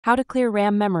How to clear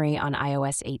RAM memory on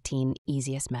iOS 18,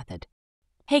 easiest method.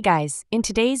 Hey guys, in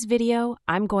today's video,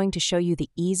 I'm going to show you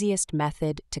the easiest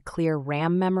method to clear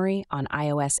RAM memory on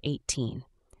iOS 18.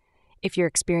 If you're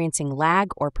experiencing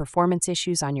lag or performance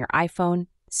issues on your iPhone,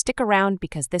 stick around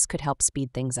because this could help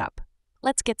speed things up.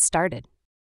 Let's get started.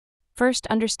 First,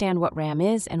 understand what RAM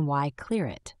is and why clear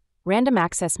it. Random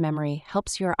access memory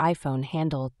helps your iPhone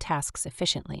handle tasks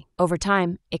efficiently. Over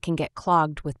time, it can get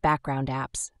clogged with background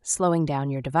apps, slowing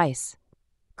down your device.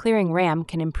 Clearing RAM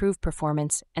can improve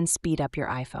performance and speed up your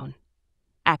iPhone.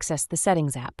 Access the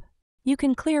Settings app. You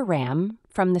can clear RAM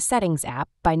from the Settings app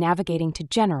by navigating to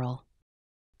General.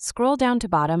 Scroll down to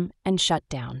bottom and Shut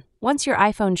Down. Once your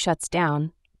iPhone shuts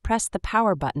down, press the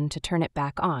power button to turn it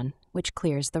back on, which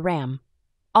clears the RAM.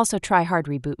 Also try hard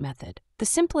reboot method. The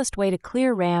simplest way to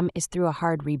clear RAM is through a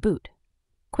hard reboot.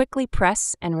 Quickly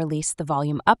press and release the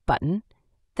volume up button,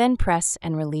 then press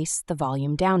and release the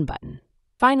volume down button.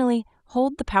 Finally,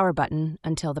 hold the power button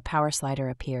until the power slider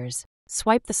appears.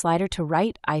 Swipe the slider to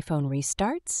right, iPhone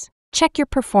restarts. Check your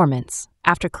performance.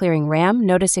 After clearing RAM,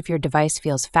 notice if your device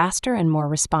feels faster and more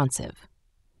responsive.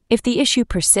 If the issue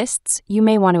persists, you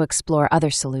may want to explore other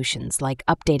solutions like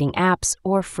updating apps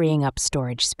or freeing up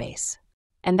storage space.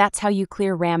 And that's how you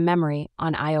clear RAM memory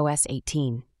on iOS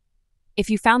 18. If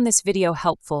you found this video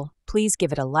helpful, please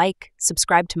give it a like,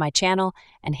 subscribe to my channel,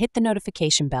 and hit the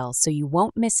notification bell so you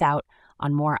won't miss out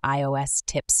on more iOS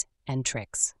tips and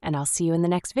tricks. And I'll see you in the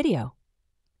next video.